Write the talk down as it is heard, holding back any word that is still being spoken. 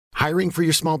Hiring for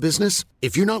your small business?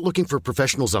 If you're not looking for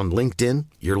professionals on LinkedIn,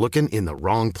 you're looking in the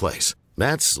wrong place.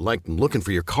 That's like looking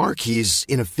for your car keys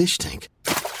in a fish tank.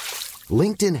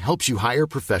 LinkedIn helps you hire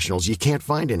professionals you can't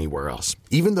find anywhere else,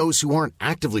 even those who aren't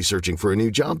actively searching for a new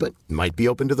job but might be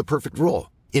open to the perfect role.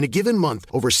 In a given month,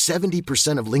 over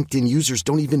 70% of LinkedIn users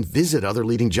don't even visit other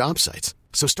leading job sites.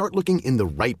 So start looking in the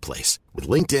right place. With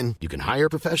LinkedIn, you can hire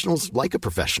professionals like a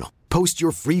professional. Post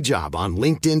your free job on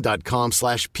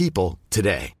linkedin.com/people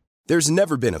today. There's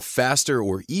never been a faster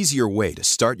or easier way to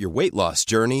start your weight loss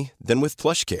journey than with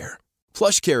PlushCare.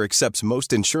 PlushCare accepts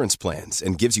most insurance plans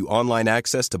and gives you online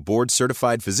access to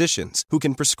board-certified physicians who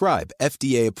can prescribe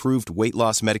FDA-approved weight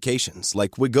loss medications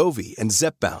like Wegovy and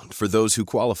Zepbound for those who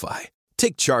qualify.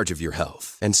 Take charge of your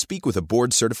health and speak with a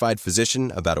board-certified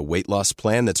physician about a weight loss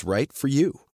plan that's right for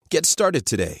you. Get started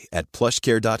today at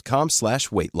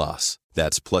plushcare.com/weight loss.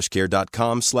 That's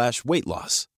plushcare.com/weight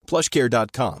loss.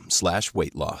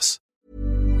 plushcare.com/weight loss.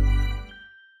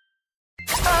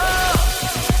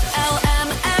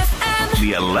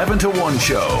 The 11 to 1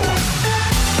 show.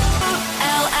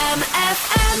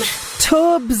 LMFM.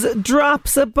 Tubbs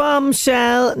drops a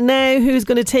bombshell. Now who's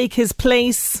going to take his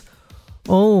place?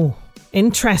 Oh,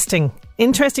 interesting.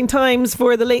 Interesting times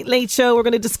for the Late Late Show. We're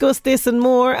going to discuss this and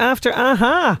more after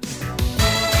Aha.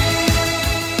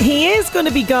 He is going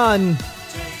to be gone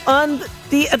at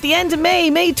the end of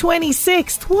May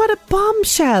 26th. What a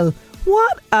bombshell.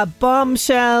 What a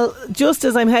bombshell. Just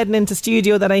as I'm heading into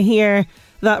studio that I hear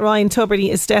that Ryan Tubridy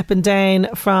is stepping down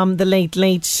from the Late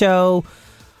Late Show.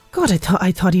 God,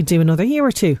 I thought he'd do another year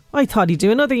or two.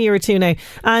 now.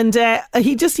 And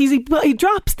he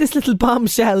drops this little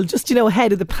bombshell just,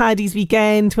 ahead of the Paddy's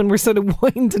weekend when we're sort of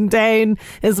winding down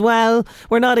as well.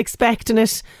 We're not expecting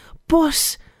it.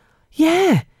 But,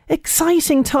 yeah,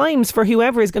 exciting times for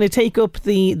whoever is going to take up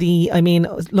I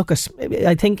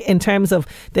think in terms of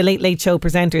the Late Late Show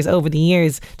presenters over the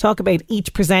years, talk about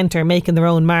each presenter making their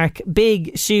own mark.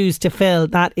 Big shoes to fill,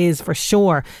 that is for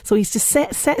sure. So he's just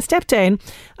step down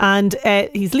and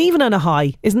he's leaving on a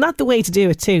high. Isn't that the way to do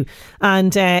it too?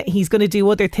 And he's going to do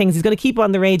other things. He's going to keep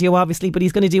on the radio obviously, but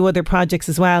he's going to do other projects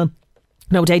as well.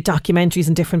 No doubt documentaries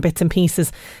and different bits and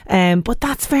pieces. But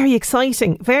that's very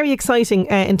exciting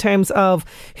in terms of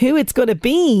who it's going to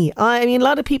be. I mean, a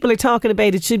lot of people are talking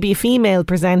about it should be a female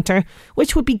presenter,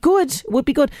 which would be good.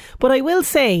 But I will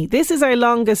say, this is our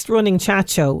longest running chat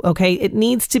show, okay? It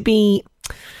needs to be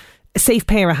a safe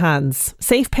pair of hands.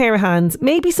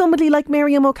 Maybe somebody like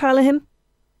Miriam O'Callaghan.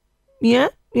 Yeah,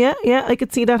 I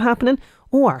could see that happening.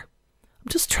 Or, I'm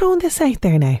just throwing this out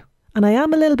there now, and I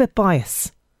am a little bit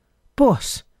biased.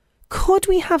 But could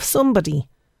we have somebody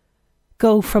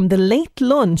go from the late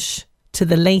lunch to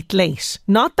the late late?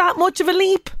 Not that much of a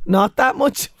leap.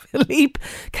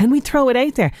 Can we throw it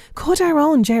out there? Could our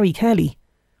own Jerry Kelly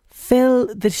fill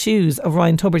the shoes of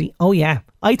Ryan Tubridy? Oh yeah,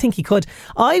 I think he could.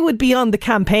 I would be on the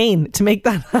campaign to make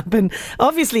that happen.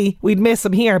 Obviously, we'd miss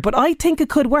him here, but I think it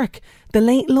could work. The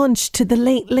late lunch to the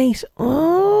late late.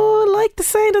 Oh, I like the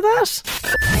sound of that.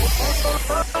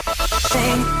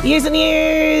 Years and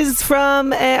years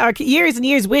from years and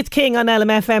years with King on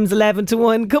LMFM's 11 to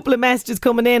 1. Couple of messages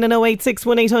coming in on 086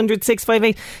 1800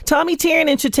 658. Tommy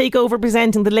Tiernan should take over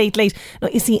presenting the Late Late. Now,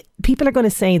 you see, people are going to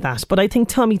say that, but I think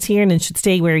Tommy Tiernan should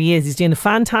stay where he is. He's doing a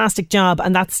fantastic job,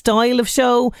 and that style of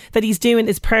show that he's doing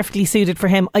is perfectly suited for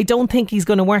him. I don't think he's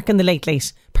going to work in the Late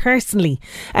Late, personally.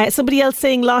 Somebody else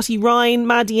saying Lottie Ryan,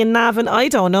 Maddie and Navin. I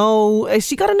don't know.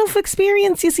 She got enough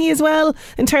experience, you see, as well,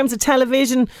 in terms of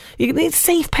television. You need a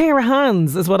safe pair of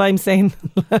hands, is what I'm saying.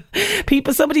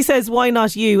 Somebody says, why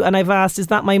not you? And I've asked, is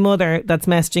that my mother that's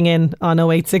messaging in on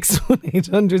 086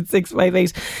 1800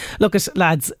 658? Look at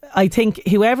lads, I think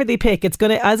whoever they pick, it's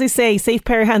going to, as I say, safe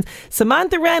pair of hands.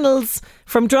 Samantha Reynolds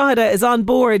from Drogheda is on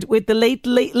board with the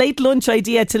late lunch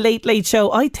idea to Late Late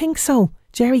Show. I think so.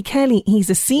 Jerry Kelly, he's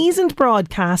a seasoned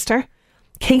broadcaster,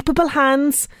 capable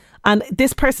hands, and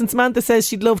this person, Samantha, says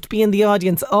she'd love to be in the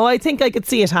audience. Oh, I think I could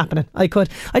see it happening. I could.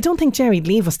 I don't think Jerry'd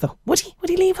leave us though. Would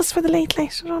he leave us for the Late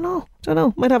Late? I don't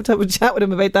know. Might have to have a chat with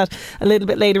him about that a little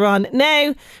bit later on.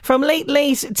 Now, from Late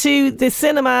Late to the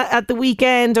cinema at the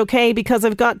weekend, okay, because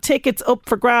I've got tickets up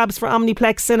for grabs for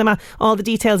Omniplex Cinema. All the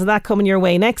details of that coming your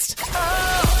way next.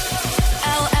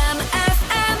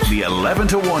 LMFM. The 11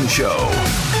 to 1 show.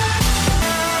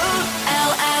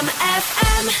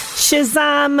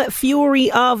 Shazam!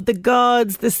 Fury of the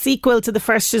Gods, the sequel to the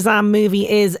first Shazam movie,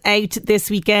 is out this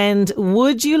weekend.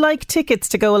 Would you like tickets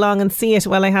to go along and see it?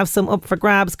 Well, I have some up for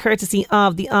grabs courtesy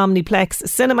of the Omniplex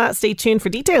Cinema. Stay tuned for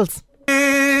details.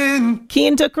 win.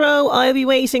 Cian Duckrow, I'll be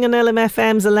waiting on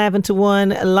LMFM's 11 to 1.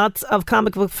 Lots of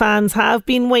comic book fans have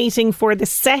been waiting for the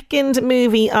second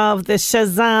movie of the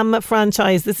Shazam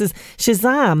franchise. This is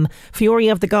Shazam, Fury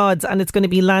of the Gods, and it's going to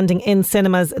be landing in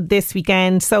cinemas this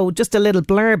weekend. So just a little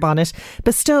blurb on it.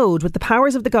 Bestowed with the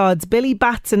powers of the gods, Billy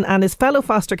Batson and his fellow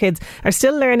foster kids are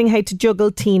still learning how to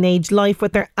juggle teenage life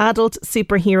with their adult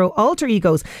superhero alter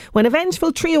egos when a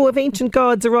vengeful trio of ancient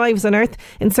gods arrives on Earth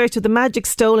in search of the magic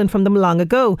stolen from them long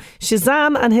ago.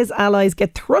 Shazam and his allies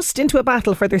get thrust into a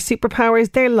battle for their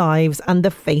superpowers, their lives and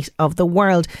the fate of the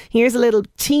world. Here's a little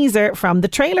teaser from the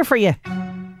trailer for you.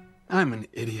 I'm an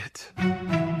idiot.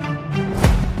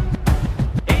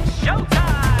 It's showtime!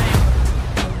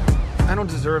 I don't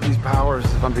deserve these powers,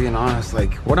 if I'm being honest.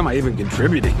 Like, what am I even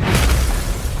contributing?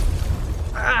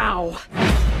 Ow!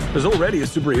 There's already a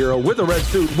superhero with a red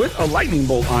suit with a lightning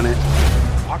bolt on it.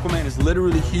 Aquaman is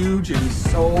literally huge and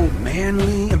he's so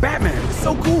manly. And Batman is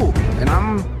so cool. And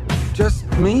I'm just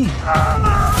me.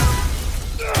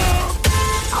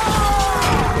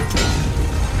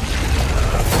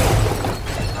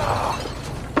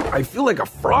 I feel like a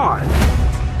fraud.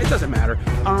 It doesn't matter.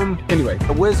 Anyway,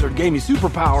 the wizard gave me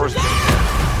superpowers.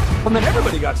 And then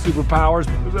everybody got superpowers.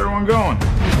 Where's everyone going?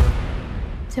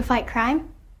 To fight crime?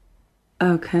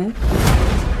 Okay.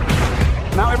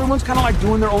 Now everyone's kind of like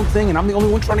doing their own thing, and I'm the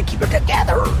only one trying to keep it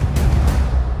together.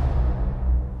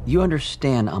 You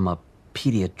understand I'm a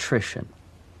pediatrician,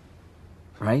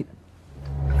 right?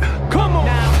 Come on!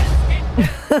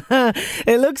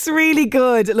 It looks really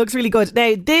good. It looks really good.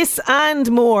 Now, this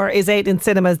and more is out in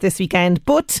cinemas this weekend.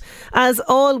 But, as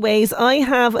always, I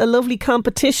have a lovely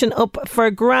competition up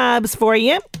for grabs for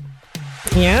you.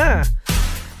 Yeah.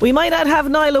 We might not have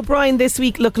Niall O'Brien this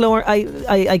week. Look, Laura,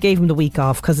 I gave him the week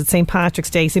off because it's St.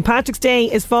 Patrick's Day. St. Patrick's Day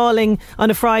is falling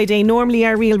on a Friday. Normally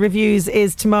our Real Reviews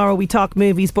is tomorrow. We talk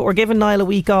movies, but we're giving Niall a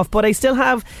week off. But I still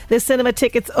have the cinema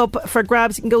tickets up for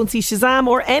grabs. You can go and see Shazam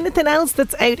or anything else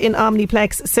that's out in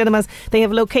Omniplex cinemas. They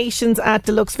have locations at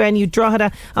Deluxe Venue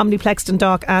Drogheda, Omniplex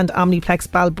Dundalk and Omniplex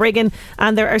Balbriggan.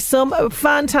 And there are some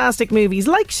fantastic movies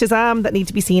like Shazam that need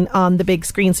to be seen on the big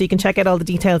screen. So you can check out all the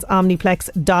details,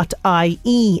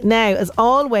 omniplex.ie. Now, as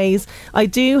always, I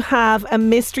do have a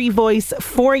mystery voice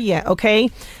for you, okay?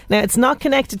 Now, it's not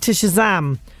connected to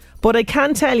Shazam, but I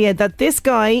can tell you that this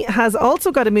guy has also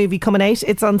got a movie coming out.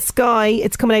 It's on Sky.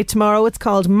 It's coming out tomorrow. It's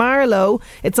called Marlowe.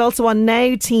 It's also on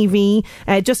Now TV,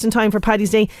 just in time for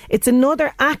Paddy's Day. It's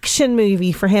another action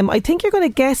movie for him. I think you're going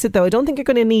to guess it, though. I don't think you're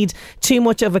going to need too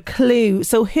much of a clue.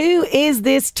 So who is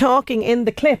this talking in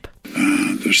the clip?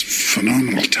 There's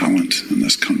phenomenal talent in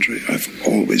this country. I've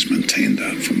always maintained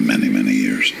that for many, many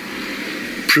years.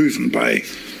 Proven by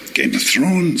Game of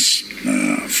Thrones,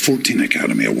 14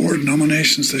 Academy Award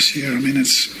nominations this year. I mean,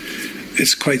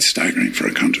 it's quite staggering for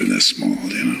a country this small,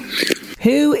 you know.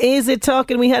 Who is it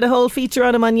talking? We had a whole feature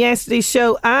on him on yesterday's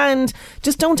show. And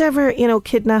just don't ever,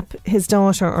 kidnap his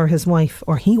daughter or his wife,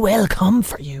 or he will come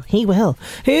for you. He will.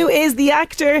 Who is the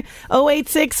actor?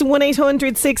 086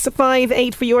 1800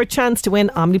 658 for your chance to win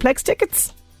Omniplex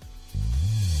tickets.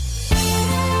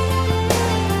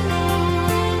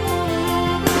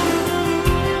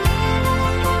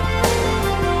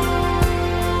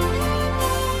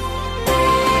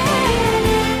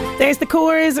 There's the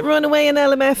Coors, Runaway and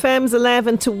LMFM's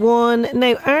 11 to 1.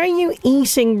 Now, are you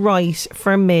eating right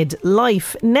for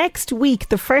midlife? Next week,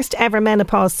 the first ever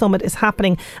Menopause Summit is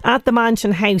happening at the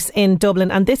Mansion House in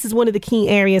Dublin. And this is one of the key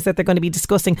areas that they're going to be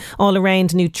discussing all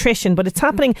around nutrition. But it's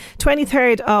happening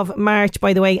 23rd of March,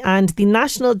 by the way. And the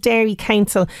National Dairy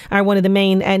Council are one of the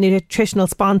main nutritional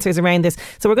sponsors around this.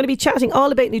 So we're going to be chatting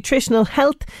all about nutritional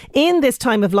health in this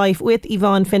time of life with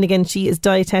Yvonne Finnegan. She is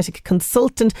dietetic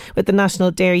consultant with the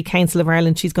National Dairy Council of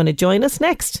Ireland. She's going to join us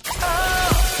next.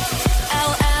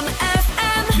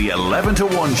 LMFM. The 11 to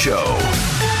 1 show.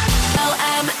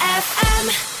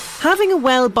 LMFM. Having a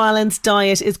well-balanced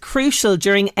diet is crucial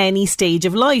during any stage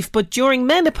of life, but during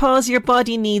menopause, your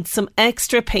body needs some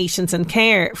extra patience and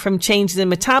care. From changes in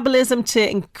metabolism to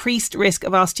increased risk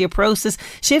of osteoporosis,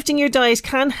 shifting your diet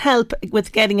can help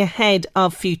with getting ahead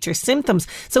of future symptoms.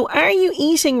 So are you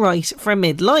eating right for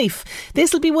midlife?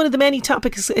 This will be one of the many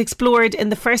topics explored in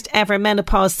the first ever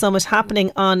Menopause Summit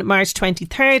happening on March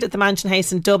 23rd at the Mansion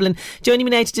House in Dublin. Joining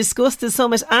me now to discuss the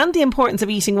summit and the importance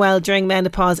of eating well during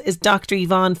menopause is Dr.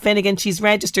 Yvonne Finnegan. She's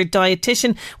registered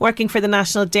dietitian working for the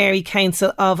National Dairy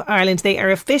Council of Ireland. They are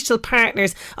official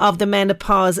partners of the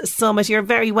Menopause Summit. You're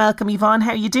very welcome, Yvonne.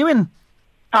 How are you doing?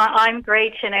 I'm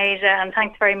great, Sinead, and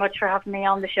thanks very much for having me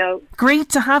on the show. Great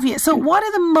to have you. So what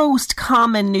are the most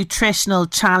common nutritional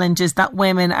challenges that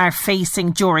women are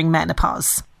facing during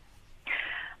menopause?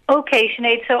 Okay,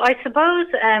 Sinead, so I suppose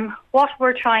what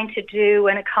we're trying to do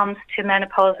when it comes to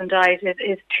menopause and diet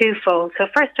is twofold. So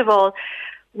first of all,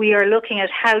 we are looking at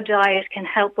how diet can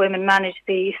help women manage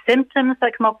the symptoms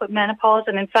that come up with menopause.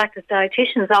 And in fact, as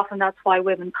dietitians, often that's why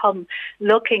women come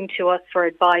looking to us for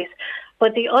advice.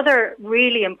 But the other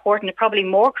really important, probably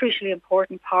more crucially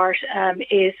important part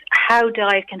is how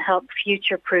diet can help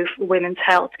future-proof women's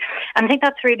health. And I think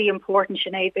that's really important,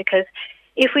 Sinead, because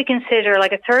if we consider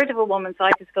like a third of a woman's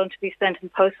life is going to be spent in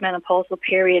postmenopausal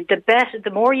period, the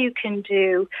more you can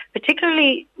do,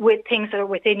 particularly with things that are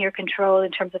within your control in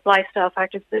terms of lifestyle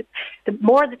factors, the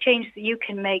more the changes that you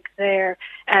can make there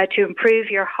to improve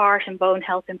your heart and bone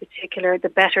health in particular, the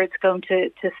better it's going to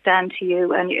stand to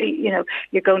you, and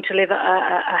you're going to live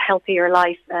a healthier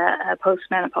life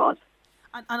postmenopause.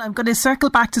 And I'm going to circle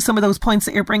back to some of those points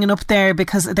that you're bringing up there,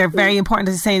 because they're very important,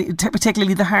 as you say,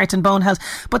 particularly the heart and bone health.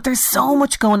 But there's so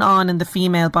much going on in the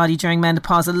female body during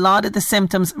menopause. A lot of the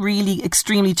symptoms really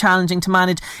extremely challenging to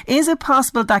manage. Is it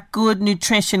possible that good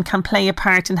nutrition can play a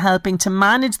part in helping to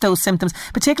manage those symptoms,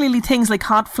 particularly things like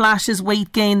hot flashes,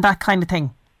 weight gain, that kind of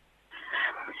thing?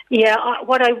 Yeah,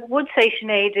 what I would say,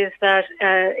 Sinead, is that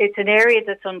it's an area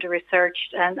that's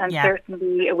under-researched and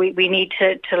certainly we need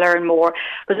to learn more.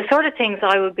 But the sort of things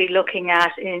I would be looking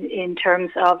at in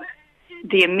terms of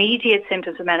the immediate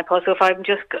symptoms of menopause, so if I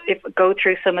just go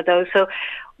through some of those. So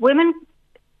women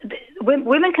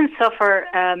can suffer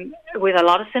with a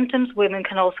lot of symptoms. Women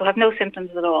can also have no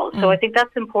symptoms at all. So I think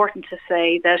that's important to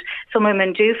say, that some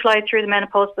women do fly through the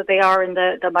menopause, but they are in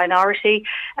the minority.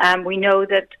 We know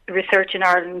that research in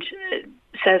Ireland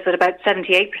says that about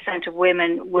 78% of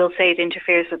women will say it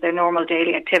interferes with their normal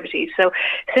daily activities. So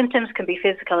symptoms can be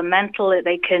physical and mental.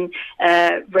 They can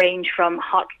range from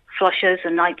hot flushes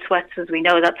and night sweats, as we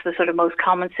know. That's the sort of most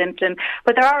common symptom.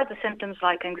 But there are other symptoms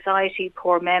like anxiety,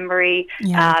 poor memory,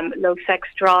 low sex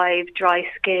drive, dry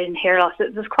skin, hair loss.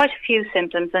 There's quite a few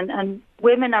symptoms, and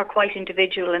women are quite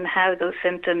individual in how those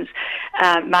symptoms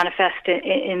manifest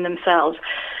in themselves.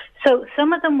 So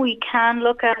some of them we can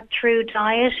look at through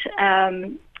diet.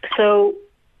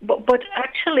 But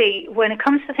actually, when it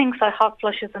comes to things like hot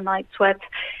flushes and night sweats,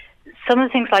 some of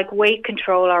the things like weight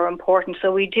control are important.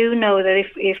 So we do know that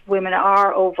if women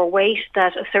are overweight,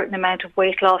 that a certain amount of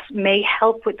weight loss may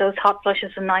help with those hot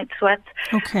flushes and night sweats.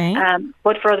 Okay.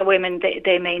 But for other women,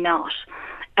 they may not.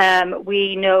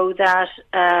 We know that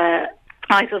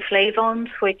isoflavones,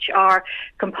 which are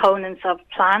components of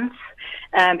plants,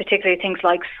 particularly things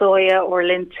like soya or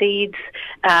linseeds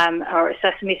or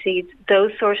sesame seeds,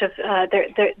 those sort of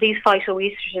these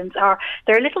phytoestrogens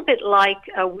they're a little bit like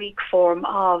a weak form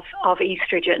of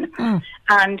estrogen,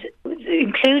 and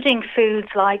including foods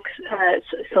like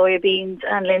soya beans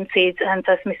and linseeds and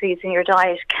sesame seeds in your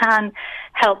diet can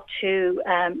help to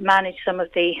manage some of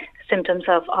the symptoms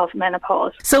of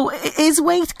menopause. So is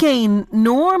weight gain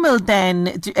normal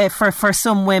then for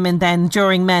some women then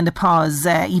during menopause,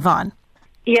 Yvonne?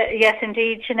 Yes,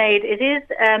 indeed, Sinead. It is.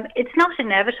 It's not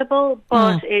inevitable,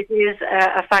 but it is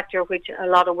a factor which a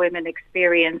lot of women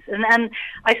experience. And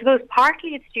I suppose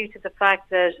partly it's due to the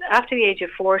fact that after the age of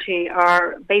 40,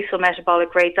 our basal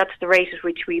metabolic rate, that's the rate at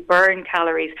which we burn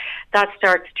calories, that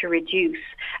starts to reduce.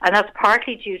 And that's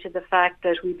partly due to the fact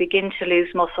that we begin to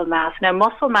lose muscle mass. Now,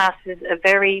 muscle mass is a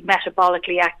very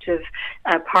metabolically active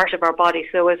part of our body.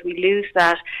 So as we lose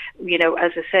that,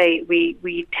 as I say,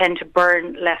 we tend to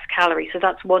burn less calories. So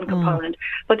that's one component.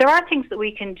 But there are things that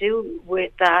we can do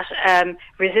with that.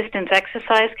 Resistance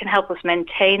exercise can help us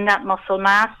maintain that muscle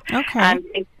mass. Okay.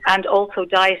 And also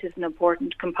diet is an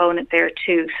important component there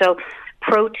too. So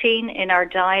protein in our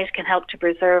diet can help to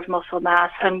preserve muscle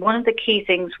mass. And one of the key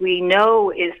things we know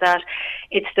is that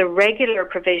it's the regular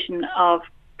provision of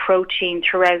protein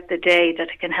throughout the day that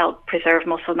can help preserve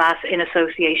muscle mass in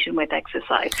association with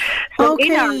exercise. So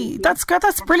that's good.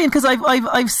 That's brilliant, because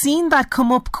I've seen that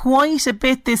come up quite a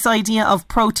bit, this idea of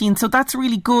protein. So that's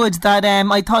really good. That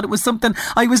I thought it was something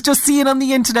I was just seeing on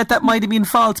the internet that might have been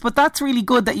false, but that's really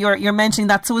good that you're mentioning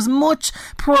that. So as much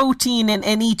protein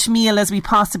in each meal as we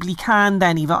possibly can,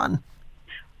 then, Yvonne.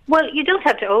 Well, you don't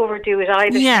have to overdo it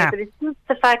either, but it's just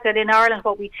the fact that in Ireland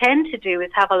what we tend to do is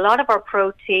have a lot of our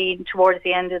protein towards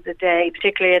the end of the day,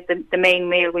 particularly at the main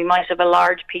meal. We might have a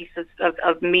large piece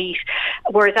of meat,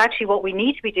 whereas actually what we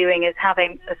need to be doing is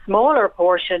having a smaller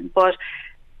portion, but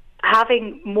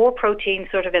having more protein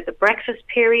sort of at the breakfast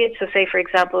period. So say, for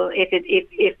example,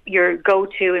 if your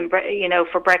go-to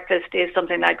for breakfast is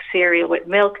something like cereal with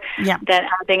milk, then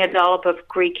adding a dollop of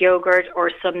Greek yogurt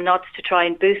or some nuts to try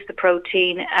and boost the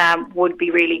protein would be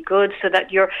really good, so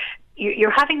that you're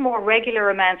you're having more regular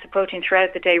amounts of protein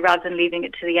throughout the day rather than leaving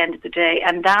it to the end of the day,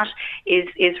 and that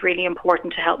is really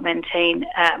important to help maintain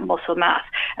muscle mass.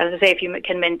 As I say, if you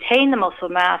can maintain the muscle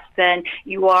mass, then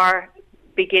you are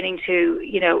beginning to,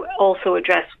 also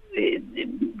address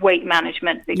weight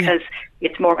management because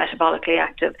it's more metabolically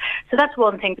active. So that's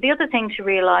one thing. But the other thing to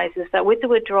realise is that with the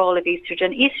withdrawal of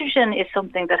estrogen is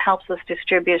something that helps us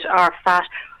distribute our fat,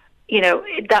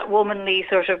 that womanly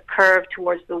sort of curve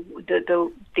towards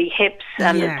the hips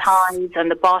and the thighs and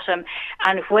the bottom.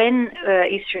 And when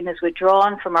estrogen is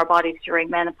withdrawn from our bodies during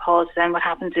menopause, then what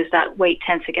happens is that weight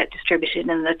tends to get distributed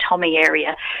in the tummy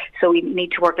area. So we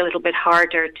need to work a little bit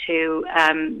harder to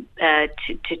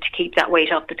keep that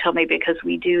weight off the tummy, because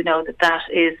we do know that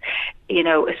is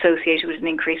associated with an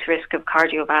increased risk of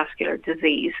cardiovascular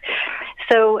disease.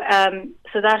 So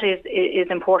that is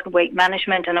important, weight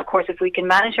management. And of course, if we can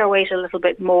manage our weight a little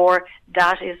bit more,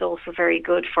 that is also very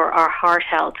good for our heart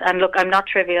health. And look, I'm not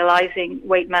trivializing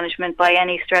weight management by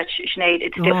any stretch, Sinead.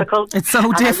 It's difficult. It's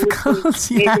so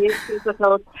difficult. It is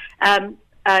difficult. And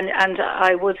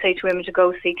I would say to women to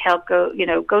go seek help.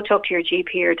 Go talk to your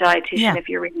GP or dietitian if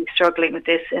you're really struggling with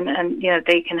this, and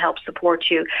they can help support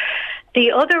you. The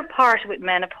other part with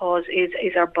menopause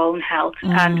is our bone health,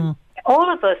 and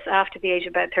all of us after the age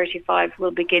of about 35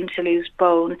 will begin to lose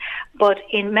bone. But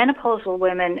in menopausal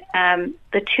women,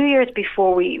 the 2 years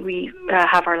before we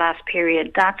have our last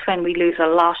period, that's when we lose a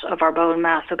lot of our bone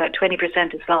mass. So about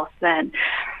 20% is lost then.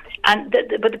 And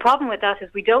but the problem with that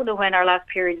is we don't know when our last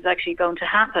period is actually going to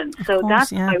happen. So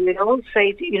that's why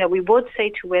we would say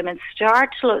to women,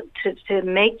 start to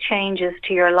make changes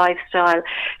to your lifestyle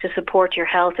to support your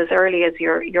health as early as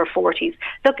your 40s.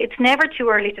 Look, it's never too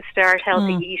early to start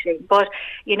healthy eating, but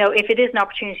if it is an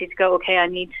opportunity to go, okay, I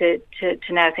need to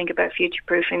now think about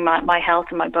future-proofing my health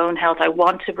and my bone health. I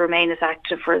want to remain as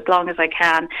active for as long as I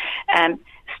can.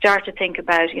 Start to think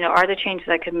about, are there changes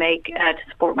I can make to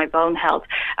support my bone health?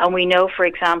 And we know, for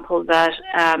example, that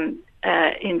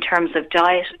in terms of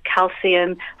diet,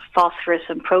 calcium, phosphorus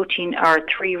and protein are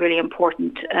three really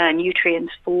important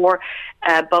nutrients for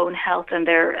bone health, and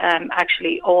they're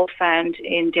actually all found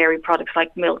in dairy products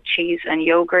like milk, cheese and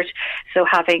yogurt. So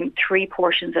having 3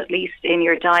 portions at least in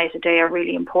your diet a day are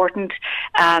really important.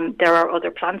 There are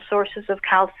other plant sources of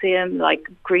calcium like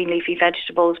green leafy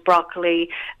vegetables, broccoli,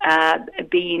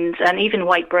 beans, and even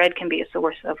white bread can be a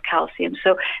source of calcium.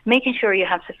 So making sure you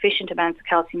have sufficient amounts of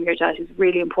calcium in your diet is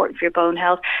really important for your bone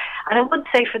health. And I would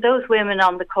say for those women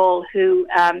on the call who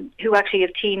actually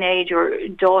have teenage or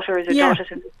daughters in their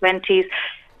 20s,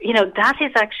 that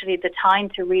is actually the time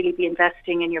to really be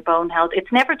investing in your bone health.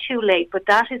 It's never too late, but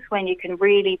that is when you can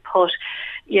really put,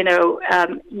 you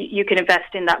can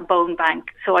invest in that bone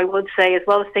bank. So I would say, as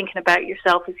well as thinking about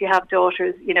yourself, if you have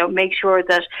daughters, make sure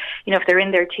that, if they're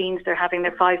in their teens, they're having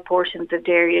their 5 portions of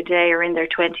dairy a day, or in their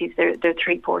 20s, they're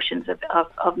 3 portions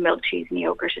of milk, cheese and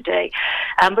yogurt a day.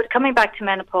 But coming back to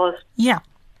menopause. Yeah.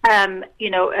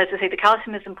 As I say, the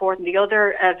calcium is important. The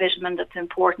other vitamin that's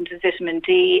important is vitamin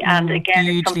D, and again,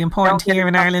 hugely important here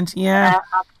in Ireland. Yeah,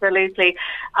 absolutely.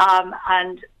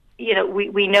 And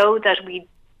we know that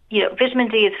vitamin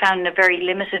D is found in a very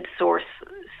limited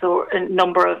a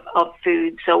number of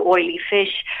foods. So oily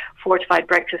fish, fortified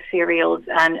breakfast cereals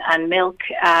and milk,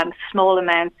 small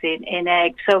amounts in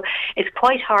eggs. So it's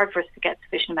quite hard for us to get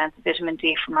sufficient amounts of vitamin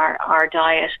D from our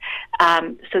diet.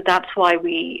 So that's why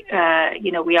we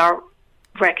are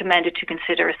recommended to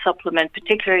consider a supplement,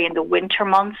 particularly in the winter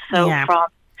months. So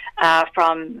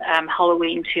from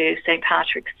Halloween to St.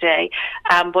 Patrick's Day.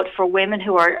 But for women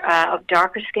who are of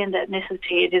darker skinned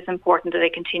ethnicity, it is important that they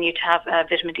continue to have a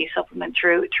vitamin D supplement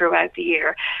throughout the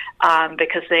year,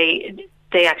 because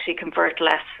they actually convert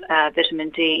less vitamin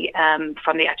D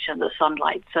from the action of the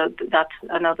sunlight. So that's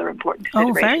another important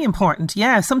consideration. Oh, very important.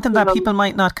 Yeah, something that people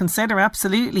might not consider.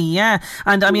 Absolutely, yeah.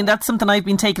 And I mean, that's something I've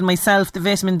been taking myself, the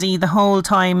vitamin D, the whole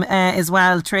time as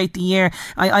well throughout the year.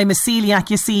 I'm a celiac,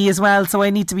 you see, as well, so I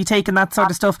need to be taking that sort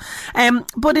of stuff.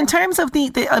 But in terms of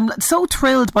I'm so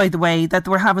thrilled, by the way, that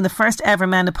we're having the first ever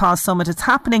Menopause Summit. It's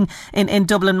happening in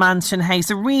Dublin Mansion House,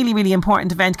 a really, really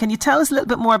important event. Can you tell us a little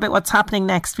bit more about what's happening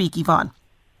next week, Yvonne?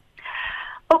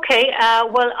 Okay,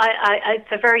 well, it's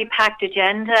a very packed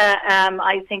agenda.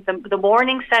 I think the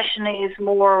morning session is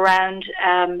more around,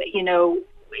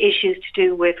 issues to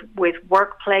do with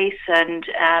workplace and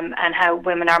how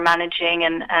women are managing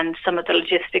and some of the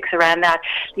logistics around that.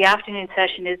 The afternoon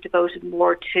session is devoted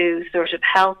more to sort of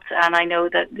health, and I know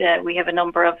that we have a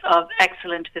number of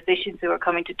excellent physicians who are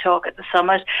coming to talk at the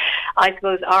summit. I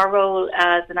suppose our role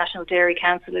as the National Dairy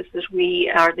Council is that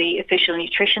we are the official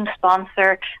nutrition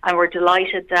sponsor, and we're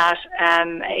delighted that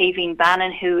Aoibhinn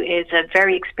Bannon, who is a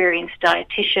very experienced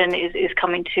dietitian, is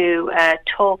coming to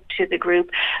talk to the group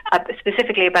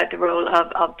specifically about the role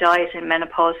of diet in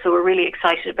menopause. So we're really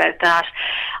excited about that.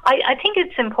 I think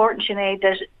it's important, Sinead,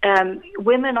 that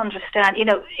women understand,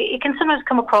 it can sometimes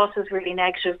come across as really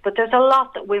negative, but there's a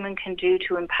lot that women can do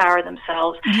to empower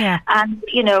themselves. Yeah. And,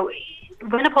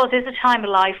 menopause is a time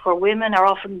of life where women are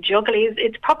often juggling.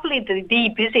 It's probably the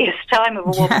busiest time of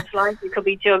a woman's life. They could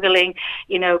be juggling,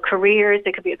 careers.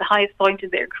 They could be at the highest point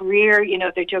of their career.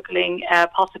 They're juggling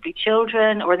possibly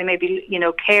children, or they may be,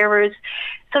 carers.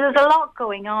 So there's a lot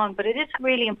going on, but it is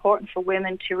really important for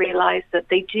women to realise that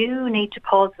they do need to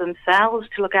pause themselves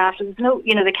to look after. There's no,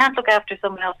 they can't look after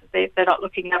someone else if they're not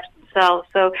looking after themselves.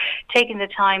 So taking the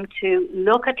time to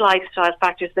look at lifestyle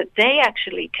factors that they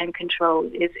actually can control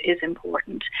is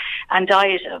important. And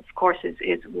diet, of course,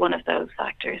 is one of those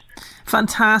factors.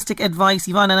 Fantastic advice,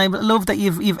 Yvonne, and I love that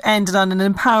you've ended on an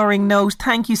empowering note.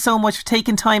 Thank you so much for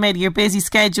taking time out of your busy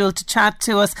schedule to chat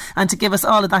to us and to give us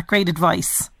all of that great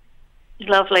advice.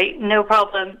 Lovely, no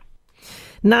problem.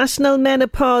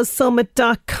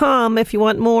 NationalMenopauseSummit.com if you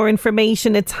want more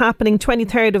information. It's happening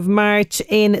 23rd of March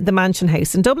in the Mansion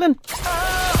House in Dublin.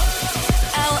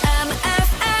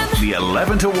 The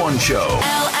 11 to 1 show.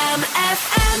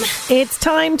 It's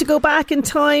time to go back in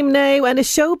time now, and a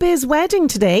showbiz wedding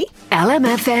today.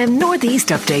 LMFM Northeast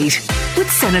Update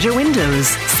with Senator Windows.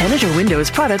 Senator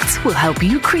Windows products will help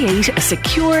you create a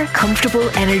secure, comfortable,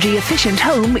 energy efficient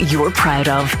home you're proud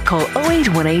of. Call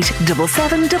 0818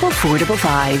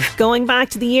 774455. Going back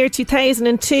to the year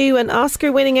 2002, an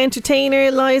Oscar-winning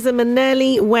entertainer, Liza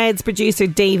Minnelli, weds producer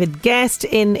David Guest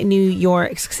in New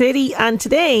York City. And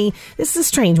today, this is a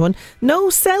strange one, no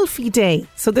selfie day.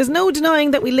 So there's no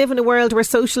denying that we live in a world where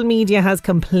social media has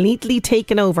completely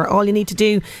taken over. All you need to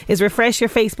do is refresh your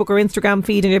Facebook or Instagram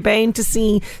feed and you're bound to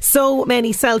see so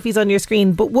many selfies on your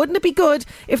screen. But wouldn't it be good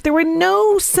if there were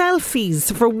no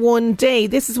selfies for one day?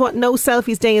 This is what No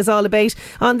Selfies Day is all about.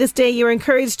 On this day, you're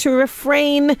encouraged to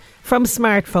refrain from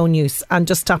smartphone use and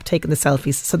just stop taking the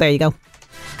selfies. So there you go.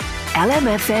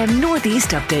 LMFM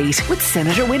Northeast Update with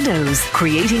Senator Windows.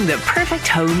 Creating the perfect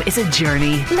home is a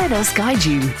journey. Let us guide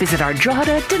you. Visit our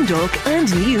Drogheda, Dundalk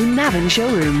and new Navan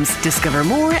showrooms. Discover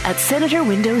more at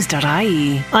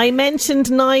senatorwindows.ie. I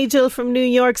mentioned Nigel from New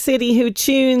York City who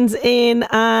tunes in,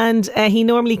 and he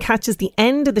normally catches the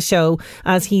end of the show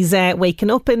as he's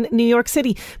waking up in New York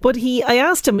City. But I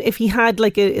asked him if he had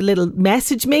like a little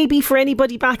message maybe for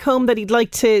anybody back home that he'd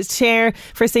like to share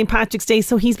for St. Patrick's Day.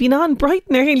 So he's been on bright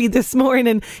and early this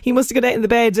morning. He must have got out in the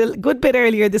bed a good bit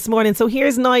earlier this morning. So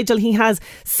here's Nigel. He has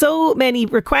so many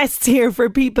requests here for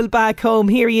people back home.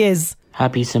 Here he is.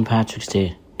 Happy St. Patrick's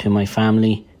Day to my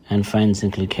family and friends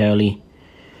in Kilkerley,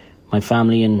 my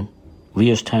family in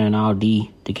Rearstown,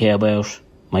 RD, the Careabout,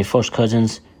 my first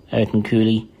cousins out in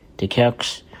Cooley, the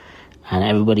Kirks, and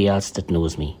everybody else that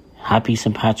knows me. Happy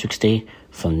St. Patrick's Day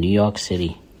from New York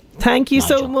City. Thank you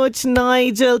so much,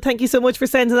 Nigel. Thank you so much for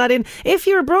sending that in. If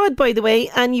you're abroad, by the way,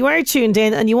 and you are tuned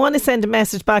in and you want to send a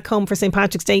message back home for St.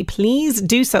 Patrick's Day, please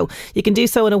do so. You can do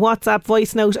so in a WhatsApp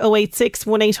voice note 086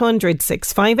 1800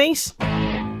 658.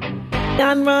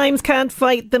 Anne Rhymes, Can't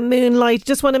Fight the Moonlight.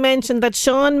 Just want to mention that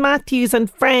Sean Matthews and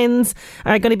friends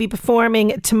are going to be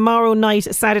performing tomorrow night,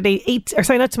 Saturday,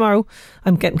 not tomorrow.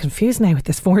 I'm getting confused now with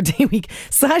this 4-day week.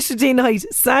 Saturday night,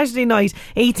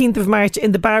 18th of March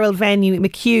in the Barrel venue,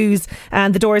 McHugh's,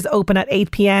 and the doors open at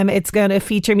 8 p.m. It's going to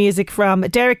feature music from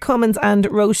Derek Cummins and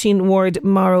Roisin Ward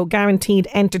Morrow. Guaranteed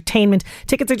entertainment.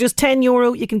 Tickets are just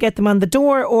 €10. You can get them on the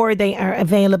door, or they are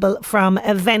available from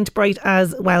Eventbrite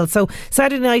as well. So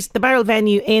Saturday night, the Barrel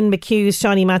venue in McHugh's,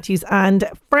 Shawnee Matthews and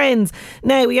friends.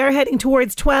 Now we are heading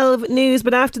towards 12 news,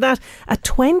 but after that, a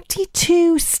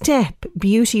 22-step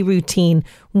beauty routine.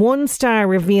 1 star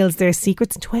reveals their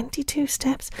secrets. 22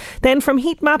 steps. Then from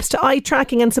heat maps to eye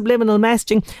tracking and subliminal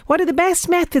messaging, what are the best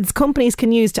methods companies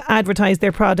can use to advertise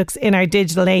their products in our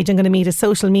digital age? I'm going to meet a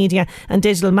social media and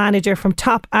digital manager from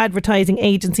top advertising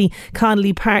agency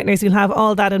Connolly Partners. We'll have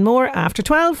all that and more after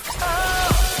 12.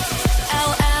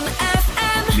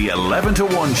 The 11 to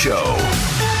 1 show.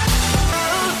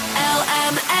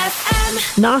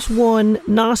 Not 1,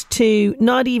 not 2,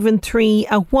 not even 3,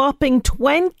 a whopping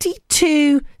 22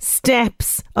 22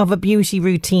 steps of a beauty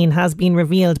routine has been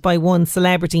revealed by one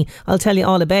celebrity. I'll tell you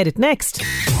all about it next.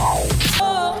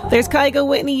 There's Kygo,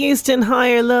 Whitney Houston,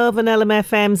 Higher Love and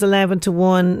LMFM's 11 to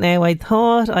 1. Now, I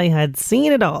thought I had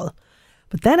seen it all,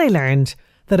 but then I learned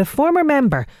that a former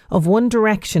member of One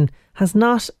Direction has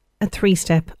not a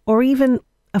 3-step or even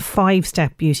a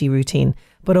 5-step beauty routine,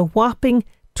 but a whopping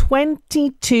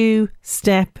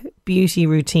 22-step beauty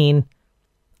routine.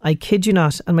 I kid you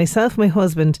not. And myself and my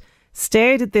husband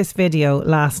stared at this video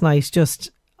last night,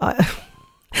 just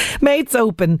mates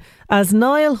open, as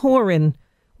Niall Horan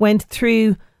went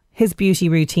through his beauty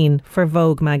routine for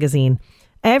Vogue magazine.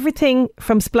 Everything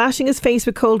from splashing his face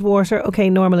with cold water, okay,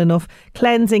 normal enough,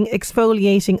 cleansing,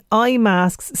 exfoliating, eye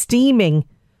masks, steaming.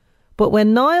 But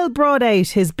when Niall brought out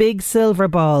his big silver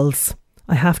balls,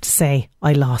 I have to say,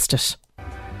 I lost it.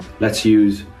 Let's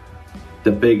use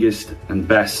the biggest and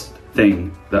best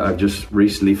thing that I've just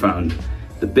recently found.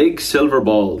 The big silver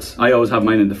balls. I always have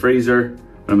mine in the freezer.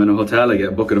 When I'm in a hotel, I get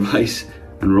a bucket of ice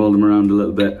and roll them around a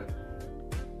little bit.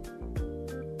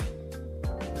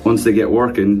 Once they get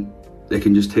working, they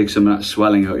can just take some of that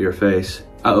swelling out of your face.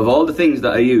 Out of all the things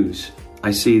that I use, I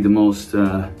see the most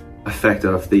effect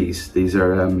out of these. These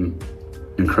are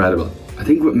incredible. I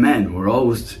think with men,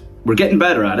 we're getting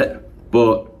better at it,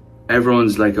 but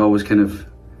everyone's like always kind of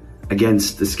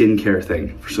against the skincare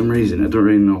thing for some reason. I don't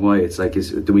really know why. It's like,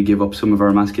 do we give up some of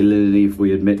our masculinity if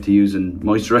we admit to using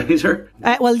moisturiser?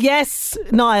 Well, yes,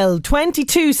 Niall.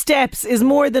 22 steps is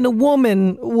more than a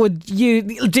woman would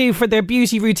do for their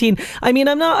beauty routine. I mean,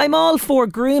 I'm all for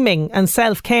grooming and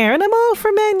self-care, and I'm all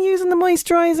for men using the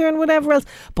moisturiser and whatever else.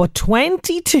 But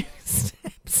 22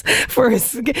 steps for a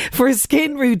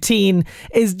skin routine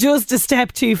is just a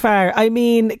step too far. I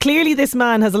mean, clearly this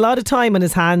man has a lot of time on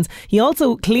his hands. He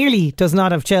also clearly does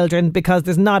not have children, because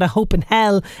there's not a hope in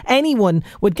hell anyone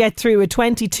would get through a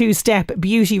 22-step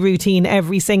beauty routine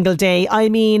every single day. I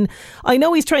mean, I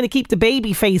know he's trying to keep the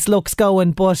baby face looks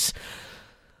going, but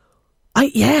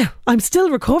I'm still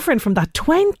recovering from that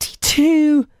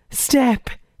 22-step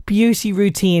beauty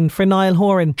routine for Niall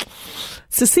Horan.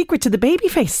 It's the secret to the baby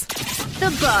face.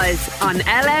 The Buzz on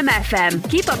LMFM.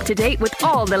 Keep up to date with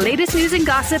all the latest news and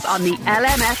gossip on the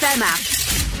LMFM app.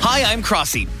 Hi, I'm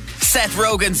Crossy. Seth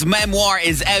Rogen's memoir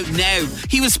is out now.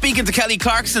 He was speaking to Kelly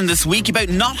Clarkson this week about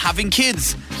not having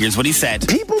kids. Here's what he said.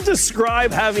 People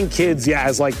describe having kids,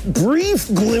 as like brief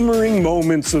glimmering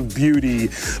moments of beauty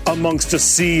amongst a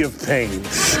sea of pain.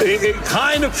 It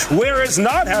kind of, whereas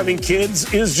not having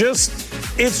kids is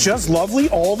it's just lovely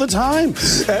all the time.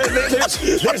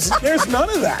 There's none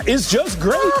of that. It's just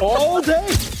great all day.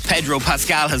 Pedro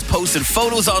Pascal has posted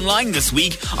photos online this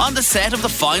week on the set of the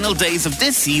final days of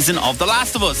this season of The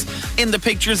Last of Us. In the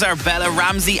pictures are Bella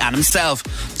Ramsey and himself.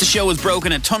 The show has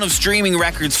broken a ton of streaming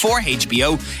records for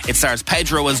HBO. It stars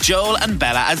Pedro as Joel and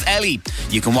Bella as Ellie.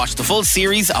 You can watch the full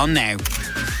series on now.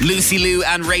 Lucy Liu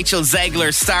and Rachel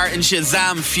Zegler star in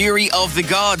Shazam! Fury of the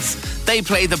Gods. They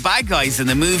play the bad guys in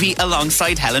the movie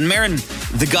alongside Helen Mirren.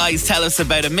 The guys tell us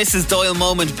about a Mrs. Doyle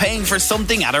moment paying for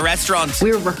something at a restaurant.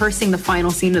 We were rehearsing the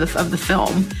final scene of the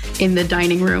film in the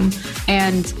dining room,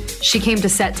 and she came to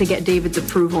set to get David's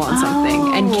approval on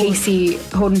something. And Casey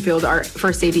Hodenfield, our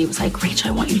first AD, was like,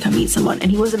 Rachel, I want you to come meet someone. And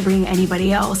he wasn't bringing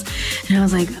anybody else. And I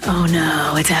was like, oh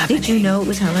no, it's happening. Did you know it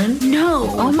was Helen? No.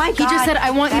 Oh my God. He just said, I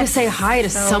want you to say hi to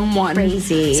someone.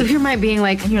 Crazy. So here am I being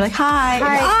like, and you're like, hi.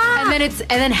 And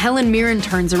then Helen Mirren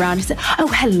turns around and said, oh,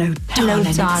 hello, darling.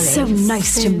 It's so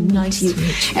nice to meet you.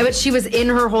 But she was in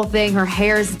her whole thing. Her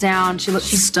hair's down.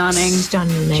 She's stunning.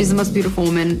 Stunning. She's the most beautiful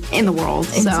woman in the world.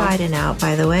 Inside and out,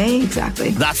 by the way.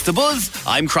 Exactly. That's The Buzz.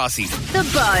 I'm Crossy. The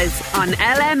Buzz on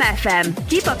LMFM.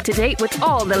 Keep up to date with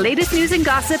all the latest news and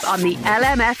gossip on the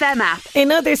LMFM app.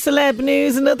 In other celeb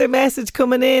news, another message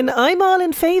coming in. I'm all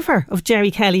in favour of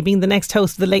Jerry Kelly being the next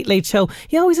host of The Late Late Show.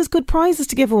 He always has good prizes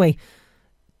to give away.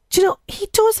 Do you know, he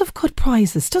does have good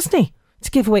prizes, doesn't he? To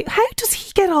give away. How does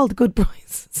he get all the good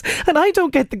prizes? And I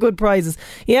don't get the good prizes.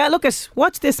 Yeah, look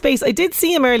watch this space. I did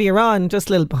see him earlier on, just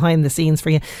a little behind the scenes for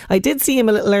you. I did see him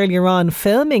a little earlier on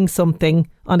filming something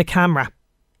on a camera.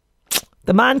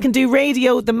 The man can do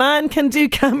radio, the man can do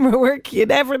camera work. You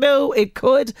never know, it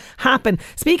could happen.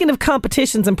 Speaking of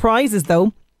competitions and prizes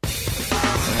though,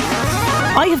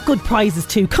 I have good prizes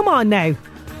too. Come on now.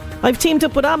 I've teamed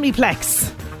up with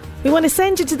Omniplex. We want to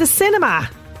send you to the cinema.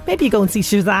 Maybe you go and see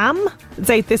Shazam. It's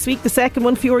out this week, the second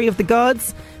one, Fury of the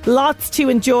Gods. Lots to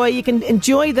enjoy. You can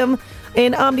enjoy them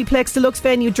in Omniplex Deluxe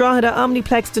Venue Drogheda,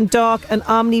 Omniplex Dundalk and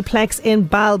Omniplex in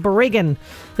Balbriggan.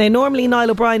 Now normally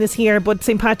Niall O'Brien is here, but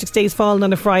St Patrick's Day is falling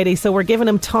on a Friday, so we're giving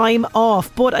him time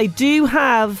off. But I do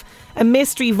have a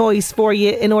mystery voice for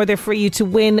you in order for you to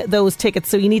win those tickets.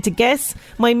 So you need to guess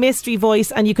my mystery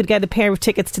voice and you could get a pair of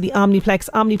tickets to the Omniplex,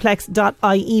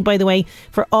 omniplex.ie, by the way,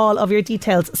 for all of your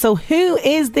details. So who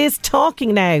is this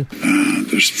talking now?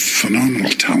 There's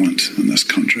phenomenal talent in this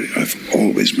country. I've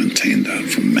always maintained that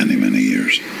for many, many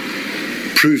years.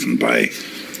 Proven by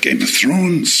Game of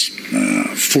Thrones,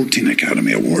 14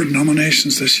 Academy Award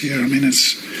nominations this year. I mean,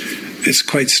 it's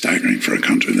quite staggering for a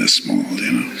country this small,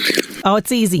 you know. Oh,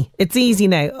 it's easy. It's easy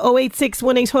now. 086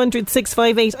 1800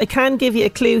 658. I can give you a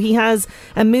clue. He has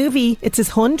a movie. It's his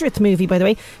 100th movie, by the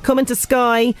way, coming to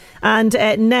Sky. And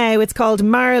now it's called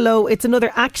Marlowe. It's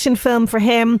another action film for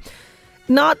him.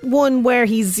 Not one where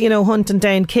he's, hunting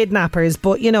down kidnappers.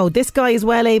 But, this guy is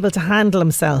well able to handle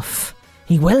himself.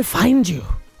 He will find you.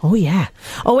 Oh yeah.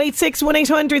 086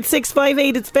 1800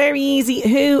 658. It's very easy.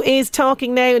 Who is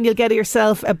talking now? And you'll get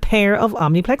yourself a pair of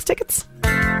Omniplex tickets.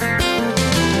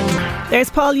 There's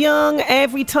Paul Young,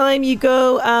 Every Time You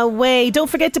Go Away. Don't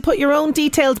forget to put your own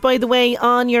details, by the way,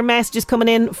 on your messages coming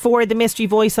in for the mystery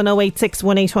voice on 086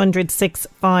 1800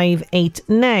 658.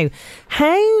 Now,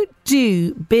 how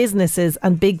do businesses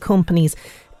and big companies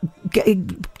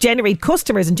generate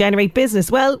customers and generate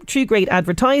business? Well, through great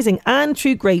advertising and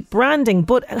through great branding.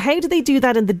 But how do they do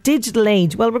that in the digital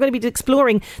age? Well, we're going to be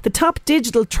exploring the top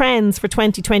digital trends for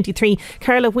 2023.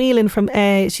 Carla Whelan from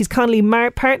she's Connolly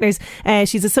Partners.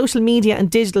 She's a social media and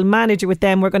digital manager with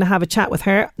them. We're going to have a chat with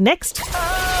her next.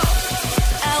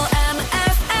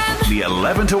 The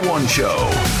 11 to 1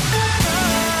 show.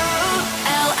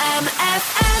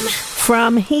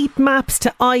 From heat maps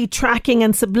to eye tracking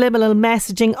and subliminal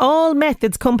messaging, all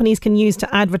methods companies can use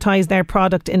to advertise their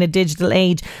product in a digital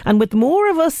age. And with more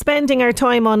of us spending our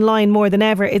time online more than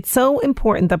ever, it's so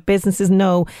important that businesses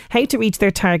know how to reach their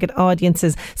target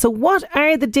audiences. So what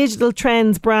are the digital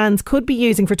trends brands could be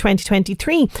using for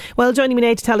 2023? Well, joining me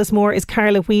now to tell us more is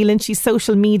Carla Whelan. She's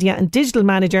social media and digital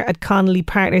manager at Connolly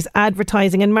Partners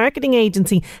Advertising and Marketing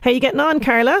Agency. How are you getting on,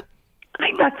 Carla?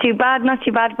 I'm not too bad.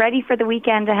 Ready for the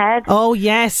weekend ahead. Oh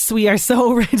yes, we are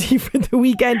so ready for the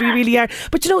weekend. We really are.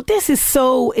 But this is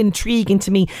so intriguing to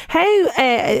me.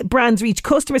 How brands reach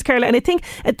customers, Carla. And I think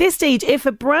at this stage, if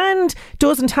a brand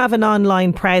doesn't have an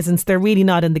online presence, they're really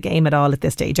not in the game at all at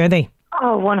this stage, are they?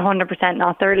 Oh, 100%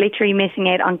 not. They're literally missing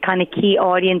out on kind of key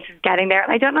audiences getting there.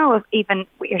 And I don't know if even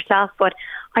with yourself, but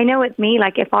I know it's me,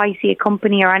 like if I see a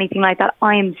company or anything like that,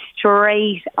 I'm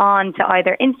straight on to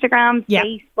either Instagram,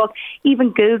 Facebook,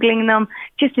 even Googling them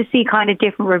just to see kind of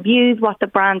different reviews, what the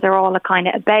brands are all kind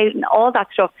of about and all that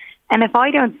stuff. And if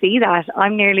I don't see that,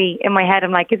 I'm nearly in my head,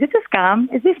 I'm like, is this a scam?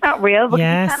 Is this not real? Because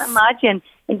you can't imagine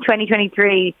in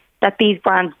 2023 that these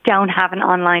brands don't have an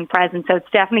online presence. So it's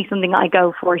definitely something I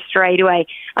go for straight away.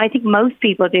 And I think most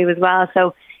people do as well.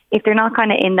 So if they're not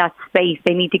kind of in that space,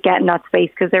 they need to get in that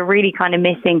space because they're really kind of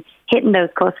missing hitting those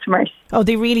customers. Oh,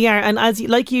 they really are. And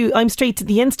I'm straight to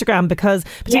the Instagram because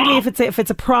particularly if it's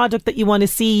a product that you want to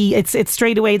see, it's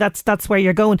straight away that's where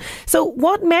you're going. So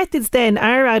what methods then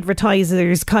are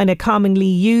advertisers kind of commonly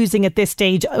using at this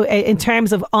stage in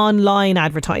terms of online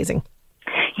advertising?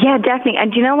 Yeah, definitely.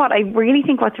 And do you know what? I really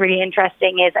think what's really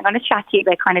interesting is I'm going to chat to you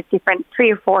about kind of different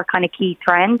 3 or 4 kind of key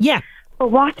trends. Yeah.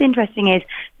 But what's interesting is,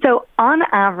 so on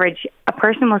average, a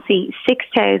person will see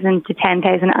 6,000 to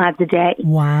 10,000 ads a day.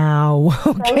 Wow.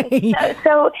 Okay.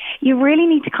 So you really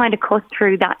need to kind of cut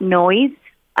through that noise.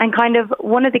 And kind of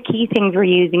one of the key things we're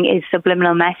using is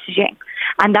subliminal messaging.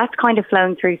 And that's kind of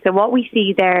flowing through. So what we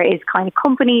see there is kind of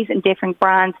companies and different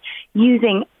brands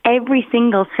using every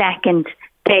single second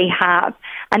they have.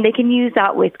 And they can use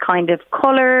that with kind of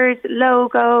colours,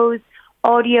 logos,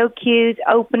 audio cues,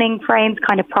 opening frames,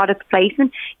 kind of product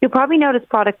placement. You'll probably notice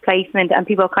product placement and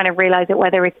people kind of realise it,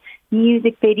 whether it's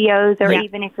music videos or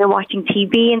even if you're watching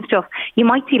TV and stuff, you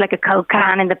might see like a Coke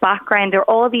can in the background or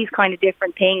all these kind of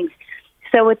different things.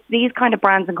 So it's these kind of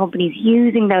brands and companies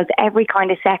using those every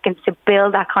kind of seconds to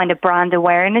build that kind of brand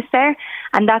awareness there.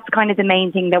 And that's kind of the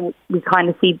main thing that we kind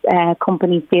of see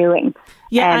companies doing.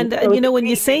 Yeah, and so you know, when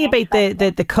you say about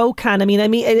the Coke can, I mean,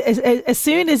 as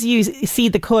soon as you see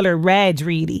the colour red,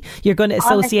 really, you're going to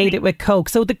associate it with Coke.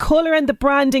 So the colour and the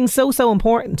branding so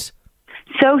important.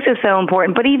 So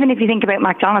important. But even if you think about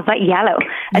McDonald's, that yellow,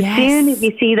 as soon as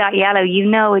you see that yellow, you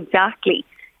know exactly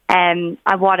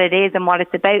what it is and what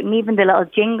it's about. And even the little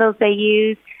jingles they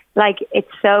use, like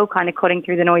it's so kind of cutting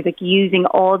through the noise, like using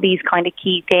all these kind of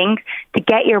key things to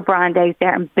get your brand out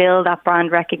there and build that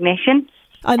brand recognition.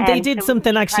 And they did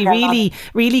something actually really,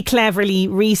 really cleverly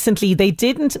recently. They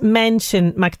didn't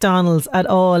mention McDonald's at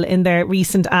all in their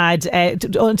recent ad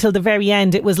until the very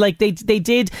end. It was like they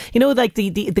did, you know, like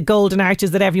the golden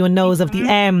arches that everyone knows of, the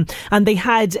M, and they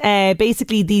had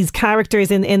basically these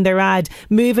characters in their ad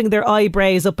moving their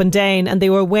eyebrows up and down, and they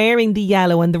were wearing the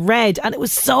yellow and the red, and it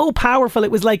was so powerful.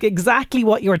 It was like exactly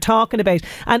what you were talking about,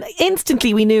 and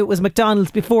instantly we knew it was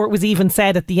McDonald's before it was even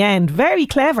said at the end. Very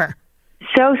clever.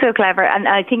 So clever. And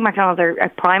I think McDonald's are a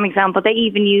prime example. They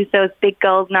even use those big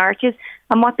golden arches.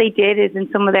 And what they did is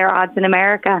in some of their ads in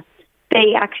America,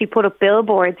 they actually put up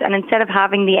billboards, and instead of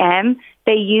having the M,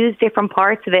 they used different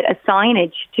parts of it as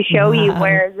signage to show you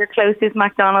where your closest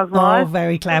McDonald's was. Oh,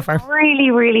 very clever.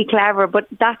 Really, really clever. But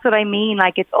that's what I mean.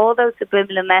 Like, it's all those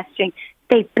subliminal messaging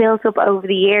they built up over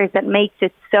the years that makes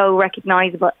it so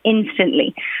recognisable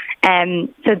instantly.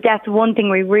 So that's one thing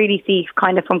we really see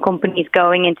kind of from companies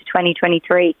going into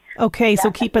 2023. Okay,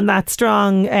 so keeping that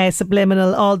strong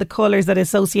subliminal, all the colours that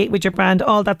associate with your brand,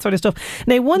 all that sort of stuff.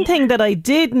 Now, one thing that I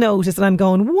did notice, and I'm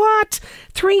going, what?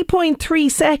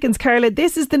 3.3 seconds, Carla.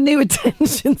 This is the new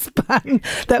attention span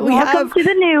that we have. Welcome to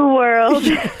the new world.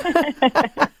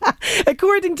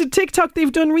 According to TikTok,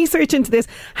 they've done research into this.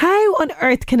 How on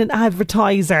earth can an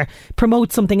advertiser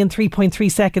promote something in 3.3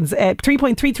 seconds?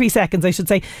 3.33 seconds, I should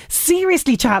say.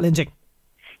 Seriously challenging.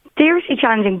 Seriously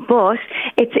challenging, but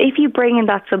it's if you bring in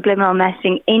that subliminal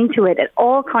messaging into it, it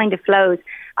all kind of flows.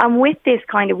 And with this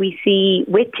kind of, we see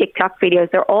with TikTok videos,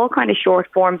 they're all kind of short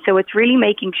form. So it's really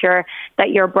making sure that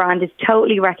your brand is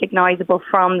totally recognizable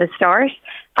from the start,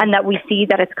 and that we see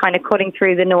that it's kind of cutting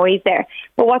through the noise there.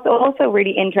 But what's also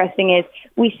really interesting is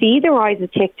we see the rise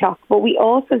of TikTok, but we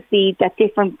also see that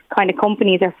different kind of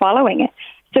companies are following it.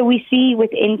 So we see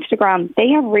with Instagram, they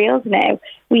have Reels now.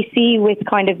 We see with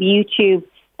kind of YouTube,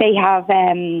 they have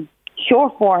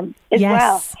short form as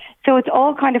well. So it's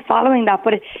all kind of following that,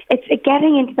 but it's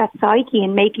getting into that psyche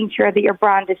and making sure that your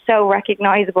brand is so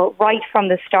recognisable right from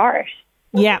the start.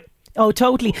 Yeah. Oh,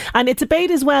 totally. And it's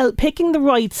about as well picking the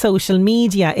right social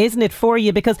media, isn't it, for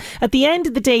you? Because at the end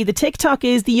of the day, the TikTok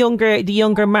is the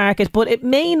younger market, but it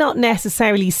may not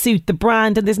necessarily suit the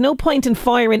brand, and there's no point in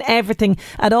firing everything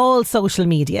at all social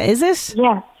media, is it?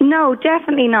 Yeah, no,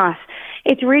 definitely not.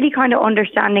 It's really kind of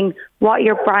understanding what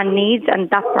your brand needs and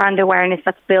that brand awareness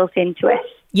that's built into it.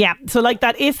 Yeah, so like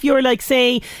that, if you're like,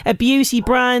 say, a beauty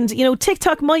brand, you know,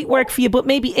 TikTok might work for you, but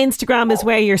maybe Instagram is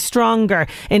where you're stronger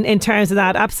in terms of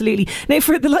that. Absolutely. Now,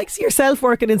 for the likes of yourself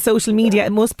working in social media,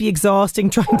 it must be exhausting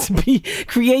trying to be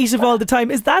creative all the time.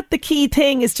 Is that the key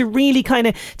thing, is to really kind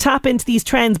of tap into these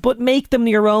trends, but make them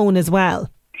your own as well?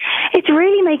 It's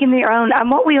really making them your own.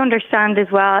 And what we understand as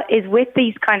well is with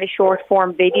these kind of short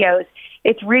form videos,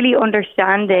 it's really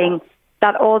understanding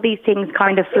that all these things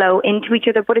kind of flow into each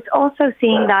other, but it's also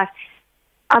seeing that,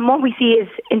 and what we see is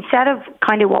instead of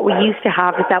kind of what we used to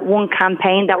have is that one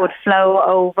campaign that would flow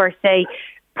over, say,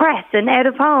 press and out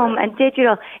of home and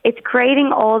digital, it's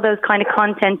creating all those kind of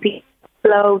content pieces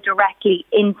flow directly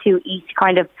into each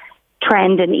kind of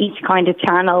trend and each kind of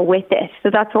channel with it. So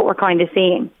that's what we're kind of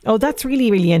seeing. Oh, that's really,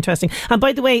 really interesting. And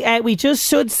by the way, we just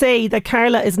should say that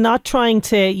Carla is not trying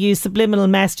to use subliminal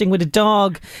messaging with a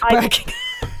dog barking.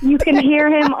 You can hear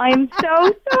him. I'm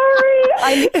so sorry.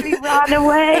 I literally ran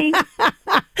away.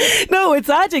 No, it's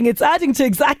adding to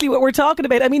exactly what we're talking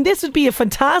about. I mean, this would be a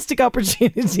fantastic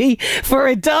opportunity for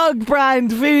a dog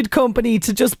brand food company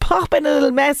to just pop in a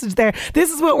little message there.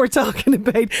 This is what we're talking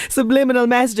about, subliminal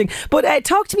messaging. But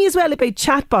talk to me as well about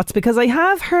chatbots, because I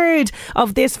have heard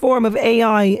of this form of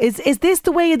AI. Is this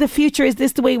the way of the future? Is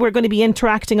this the way we're going to be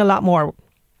interacting a lot more?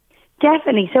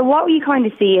 Definitely. So what we kind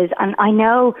of see is, and I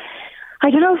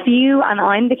don't know if you and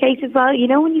I'm the case as well, you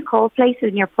know, when you call places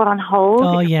and you're put on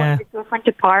hold, different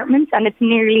departments, and it's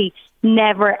nearly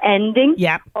never ending,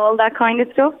 all that kind of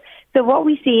stuff. So what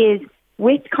we see is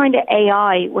with kind of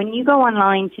AI, when you go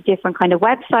online to different kind of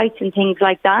websites and things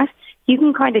like that, you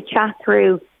can kind of chat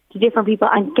through to different people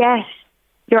and get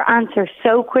your answer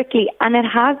so quickly, and it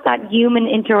has that human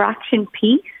interaction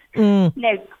piece.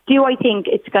 Now, do I think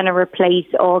it's going to replace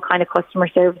all kind of customer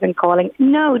service and calling?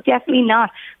 No, definitely not.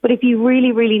 But if you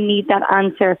really, really need that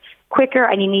answer quicker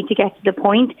and you need to get to the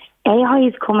point, AI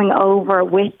is coming over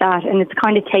with that, and it's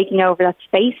kind of taking over that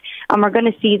space. And we're going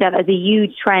to see that as a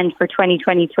huge trend for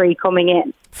 2023 coming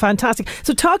in. Fantastic.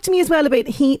 So talk to me as well about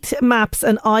heat maps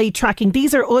and eye tracking.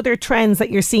 These are other trends that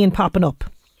you're seeing popping up.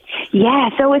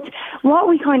 Yeah, so it's what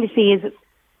we kind of see is,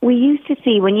 we used to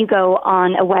see when you go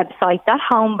on a website, that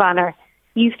home banner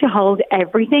used to hold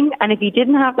everything. And if you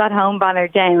didn't have that home banner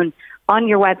down on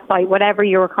your website, whatever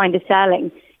you were kind of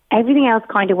selling, everything else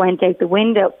kind of went out the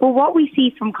window. But what we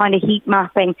see from kind of heat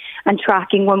mapping and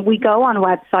tracking when we go on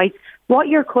websites, what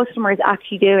your customer is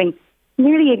actually doing,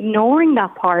 nearly ignoring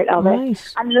that part of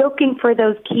it and looking for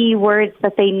those keywords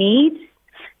that they need.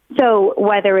 So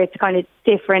whether it's kind of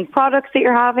different products that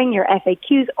you're having, your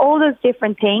FAQs, all those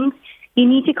different things, you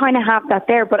need to kind of have that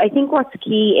there. But I think what's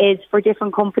key is for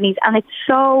different companies, and it's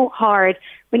so hard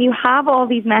when you have all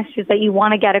these messages that you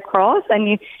want to get across, and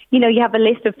you have a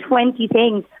list of 20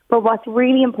 things. But what's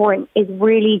really important is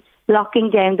really locking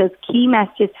down those key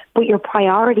messages, but your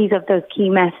priorities of those key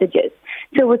messages.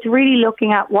 So it's really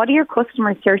looking at what are your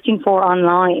customers searching for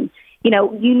online.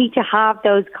 You need to have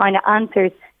those kind of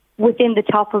answers within the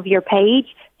top of your page.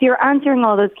 So you're answering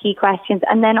all those key questions,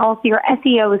 and then also your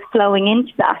SEO is flowing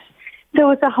into that. So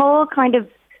it's a whole kind of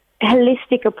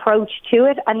holistic approach to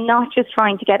it, and not just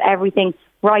trying to get everything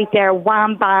right there,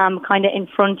 wham, bam, kind of in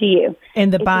front of you.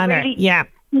 In the banner, yeah.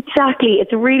 Exactly.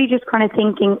 It's really just kind of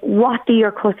thinking, what do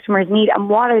your customers need and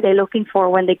what are they looking for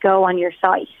when they go on your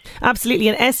site? Absolutely.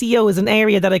 And SEO is an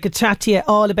area that I could chat to you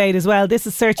all about as well. This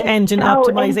is search engine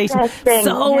optimization.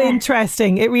 So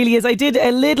interesting. It really is. I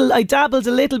dabbled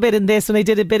a little bit in this when I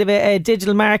did a bit of a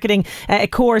digital marketing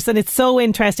course, and it's so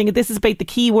interesting. This is about the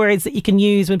keywords that you can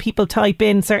use when people type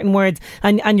in certain words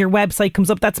and your website comes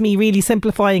up. That's me really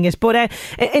simplifying it. But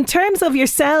in terms of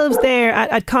yourselves there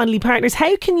at Connolly Partners,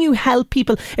 how can you help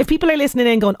people? If people are listening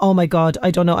in going, oh my God,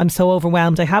 I don't know, I'm so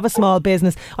overwhelmed, I have a small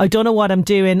business, I don't know what I'm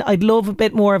doing, I'd love a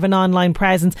bit more of an online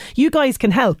presence, you guys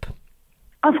can help.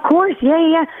 Of course,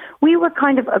 yeah. We work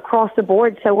kind of across the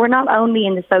board, so we're not only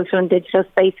in the social and digital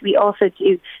space, we also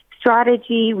do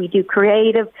strategy, we do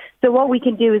creative. So what we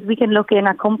can do is we can look in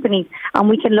at companies and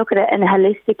we can look at it and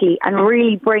holistically and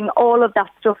really bring all of that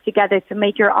stuff together to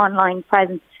make your online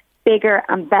presence bigger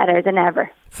and better than ever.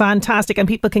 Fantastic. And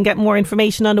people can get more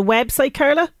information on the website,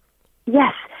 Carla?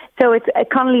 Yes. So it's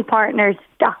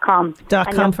ConnollyPartners.com.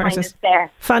 .com for us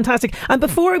there. Fantastic. And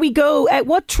before we go,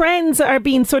 what trends are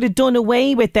being sort of done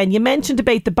away with then? You mentioned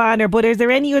about the banner, but is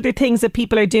there any other things that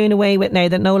people are doing away with now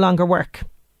that no longer work?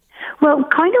 Well,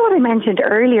 kind of what I mentioned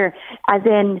earlier, as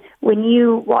in what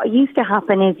used to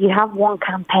happen is you have one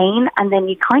campaign and then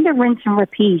you kind of rinse and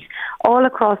repeat all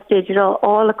across digital,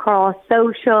 all across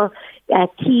social,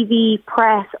 TV,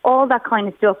 press, all that kind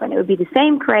of stuff. And it would be the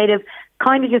same creative,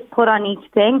 kind of just put on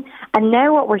each thing. And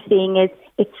now what we're seeing is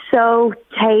it's so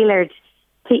tailored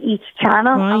to each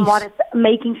channel and what it's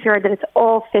making sure that it's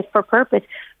all fit for purpose.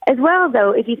 As well,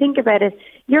 though, if you think about it,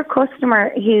 your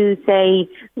customer who's, say,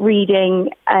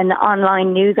 reading an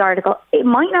online news article, it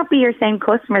might not be your same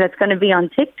customer that's going to be on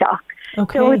TikTok.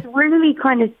 Okay. So it's really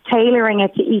kind of tailoring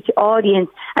it to each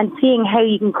audience and seeing how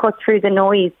you can cut through the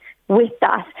noise with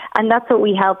that. And that's what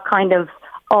we help kind of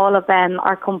all of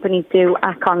our companies do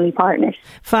at Connolly Partners.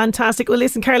 Fantastic. Well,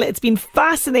 listen, Carla, it's been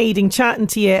fascinating chatting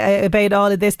to you about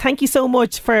all of this. Thank you so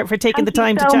much for taking the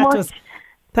time to chat to us.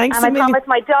 Thanks and I promise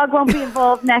my dog won't be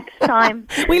involved next time.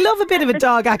 We love a bit of a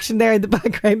dog action there in the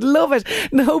background. Love it.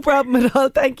 No problem at all.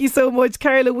 Thank you so much,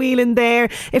 Carla Whelan there.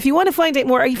 If you want to find out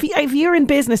more, if you're in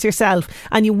business yourself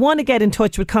and you want to get in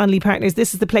touch with Connolly Partners,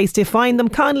 this is the place to find them,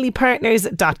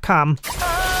 ConnollyPartners.com.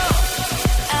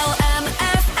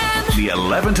 The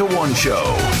 11 to 1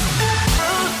 show.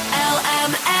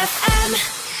 LMFM.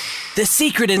 The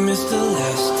secret in Mr.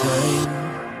 Last Time.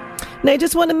 Now, I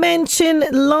just want to mention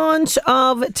launch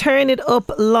of Turn It Up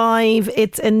Live.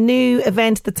 It's a new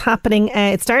event that's happening.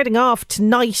 It's starting off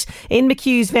tonight in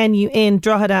McHugh's venue in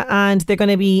Drogheda, and there are going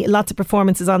to be lots of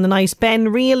performances on the night. Ben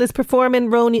Reel is performing,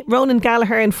 Ronan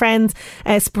Gallagher and friends,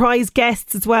 surprise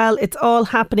guests as well. It's all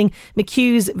happening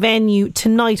McHugh's venue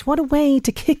tonight. What a way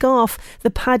to kick off the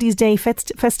Paddy's Day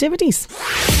festivities.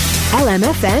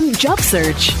 LMFM Job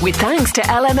Search with thanks to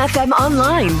LMFM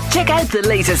Online. Check out the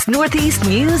latest Northeast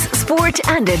news, sport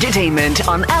and entertainment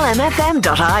on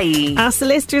lmfm.ie. A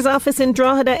solicitor's office in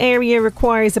Drogheda area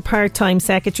requires a part-time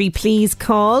secretary. Please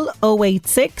call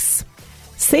 086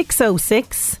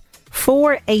 606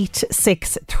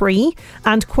 4863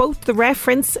 and quote the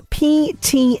reference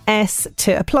PTS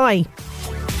to apply.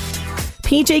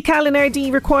 PJ Callan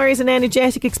RD requires an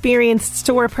energetic, experienced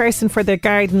store person for their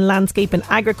garden, landscape and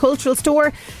agricultural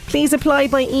store. Please apply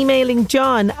by emailing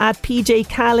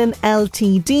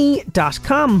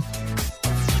john@pjcallanltd.com.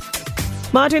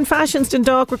 Modern Fashions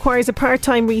Dundalk requires a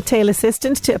part-time retail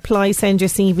assistant. To apply, send your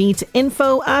CV to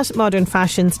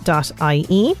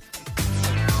info@modernfashions.ie.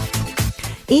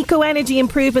 Eco Energy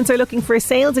Improvements are looking for a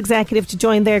sales executive to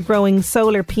join their growing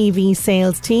solar PV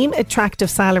sales team. Attractive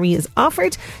salary is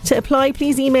offered. To apply,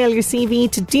 please email your CV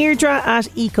to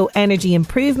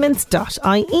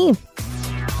Deirdre@ecoenergyimprovements.ie.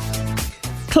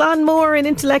 Clonmore, an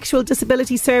intellectual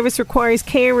disability service, requires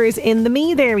carers in the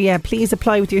Meath area. Please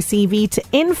apply with your CV to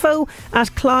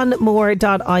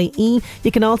info@clonmore.ie.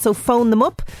 You can also phone them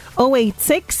up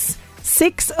 086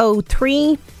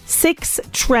 603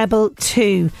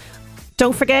 6222.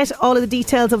 Don't forget, all of the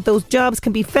details of those jobs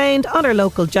can be found on our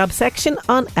local job section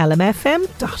on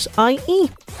lmfm.ie.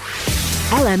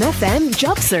 LMFM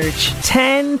Job Search.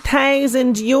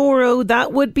 €10,000.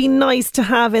 That would be nice to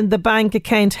have in the bank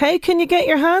account. How can you get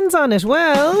your hands on it?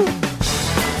 Well,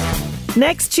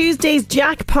 next Tuesday's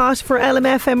jackpot for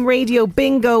LMFM Radio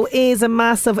Bingo is a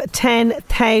massive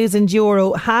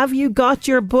 €10,000. Have you got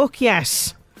your book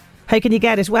yet? How can you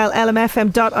get it? Well,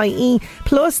 lmfm.ie.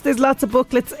 Plus, there's lots of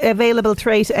booklets available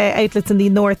throughout outlets in the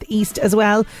North East as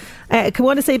well. I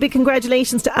want to say a big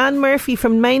congratulations to Anne Murphy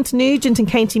from Mount Nugent in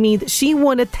County Meath. She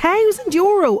won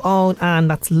 €1,000. Oh, Anne,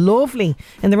 that's lovely.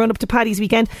 In the run-up to Paddy's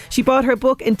weekend, she bought her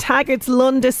book in Taggart's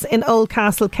Lundis in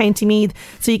Oldcastle, County Meath.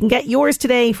 So you can get yours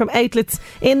today from outlets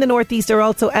in the North East or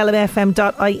also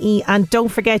lmfm.ie. And don't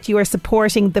forget, you are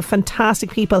supporting the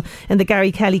fantastic people in the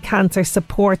Gary Kelly Cancer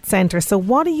Support Centre. So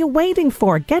what are you waiting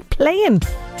for? Get playing.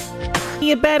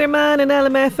 Be a better man in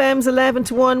LMFM's 11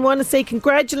 to 1. Want to say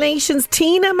congratulations,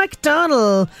 Tina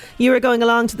McDonnell. You are going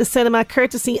along to the cinema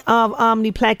courtesy of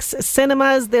Omniplex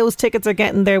Cinemas. Those tickets are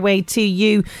getting their way to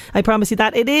you. I promise you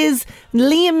that. It is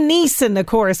Liam Neeson, of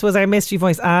course, was our mystery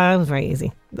voice. It was very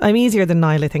easy. I'm easier than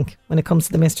Niall, I think, when it comes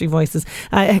to the mystery voices.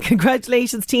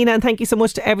 Congratulations, Tina, and thank you so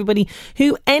much to everybody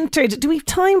who entered. Do we have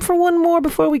time for one more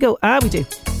before we go? We do.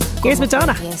 Here's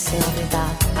Madonna.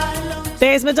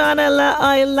 There's Madonna,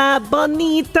 La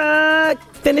Bonita.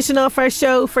 Finishing off our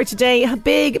show for today. A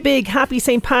big happy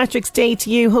St. Patrick's Day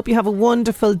to you. Hope you have a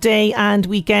wonderful day and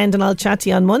weekend, and I'll chat to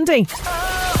you on Monday.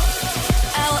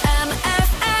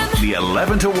 LMFM. The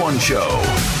 11 to 1 show.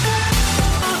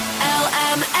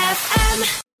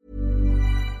 LMFM.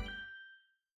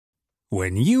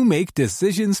 When you make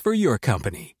decisions for your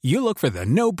company, you look for the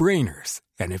no-brainers.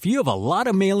 And if you have a lot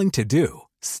of mailing to do,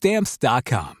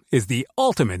 Stamps.com is the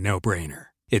ultimate no-brainer.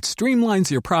 It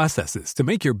streamlines your processes to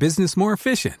make your business more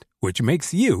efficient, which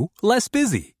makes you less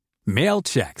busy. Mail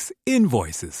checks,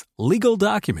 invoices, legal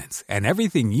documents, and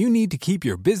everything you need to keep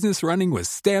your business running with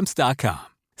Stamps.com.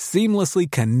 Seamlessly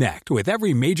connect with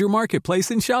every major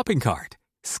marketplace and shopping cart.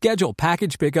 Schedule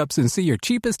package pickups and see your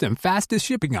cheapest and fastest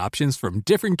shipping options from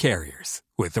different carriers,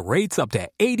 with rates up to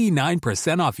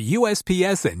 89% off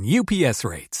USPS and UPS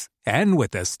rates. And with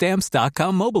the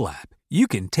Stamps.com mobile app, you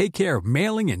can take care of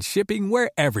mailing and shipping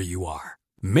wherever you are.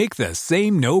 Make the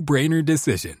same no-brainer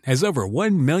decision as over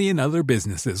 1 million other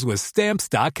businesses with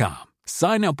Stamps.com.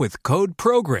 Sign up with code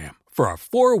PROGRAM for a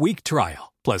 4-week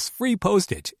trial, plus free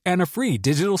postage and a free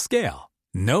digital scale.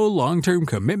 No long-term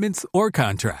commitments or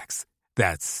contracts.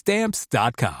 That's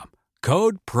Stamps.com.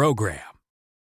 Code PROGRAM.